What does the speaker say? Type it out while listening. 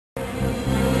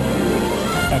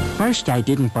first, I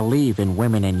didn't believe in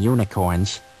women and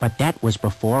unicorns, but that was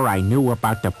before I knew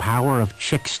about the power of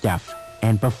chick stuff,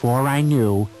 and before I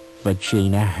knew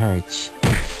vagina hurts.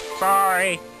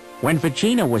 Sorry. When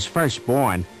Vagina was first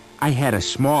born, I had a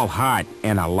small heart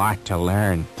and a lot to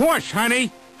learn. Push,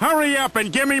 honey! Hurry up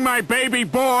and give me my baby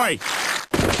boy!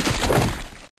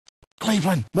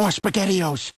 Cleveland, more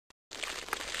SpaghettiOs.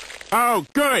 Oh,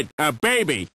 good, a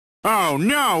baby. Oh,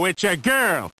 no, it's a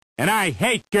girl, and I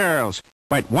hate girls.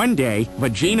 But one day,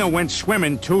 Vagina went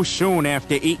swimming too soon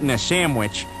after eating a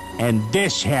sandwich, and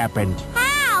this happened.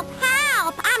 Help!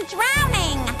 Help! I'm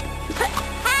drowning!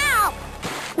 Help!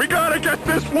 We gotta get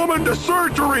this woman to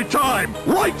surgery time!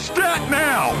 Right stat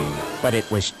now! But it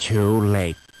was too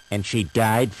late, and she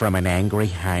died from an angry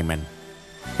hymen.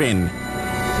 Finn,